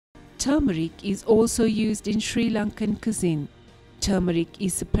Turmeric is also used in Sri Lankan cuisine. Turmeric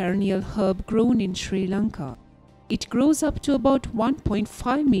is a perennial herb grown in Sri Lanka. It grows up to about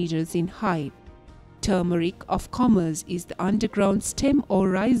 1.5 meters in height. Turmeric of commerce is the underground stem or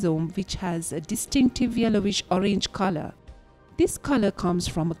rhizome which has a distinctive yellowish-orange color. This color comes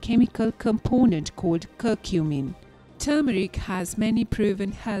from a chemical component called curcumin. Turmeric has many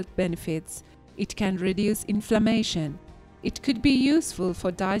proven health benefits. It can reduce inflammation. It could be useful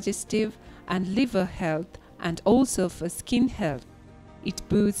for digestive and liver health and also for skin health. It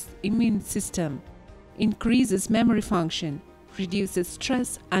boosts immune system, increases memory function, reduces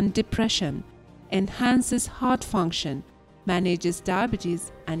stress and depression, enhances heart function, manages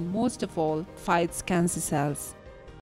diabetes, and most of all, fights cancer cells.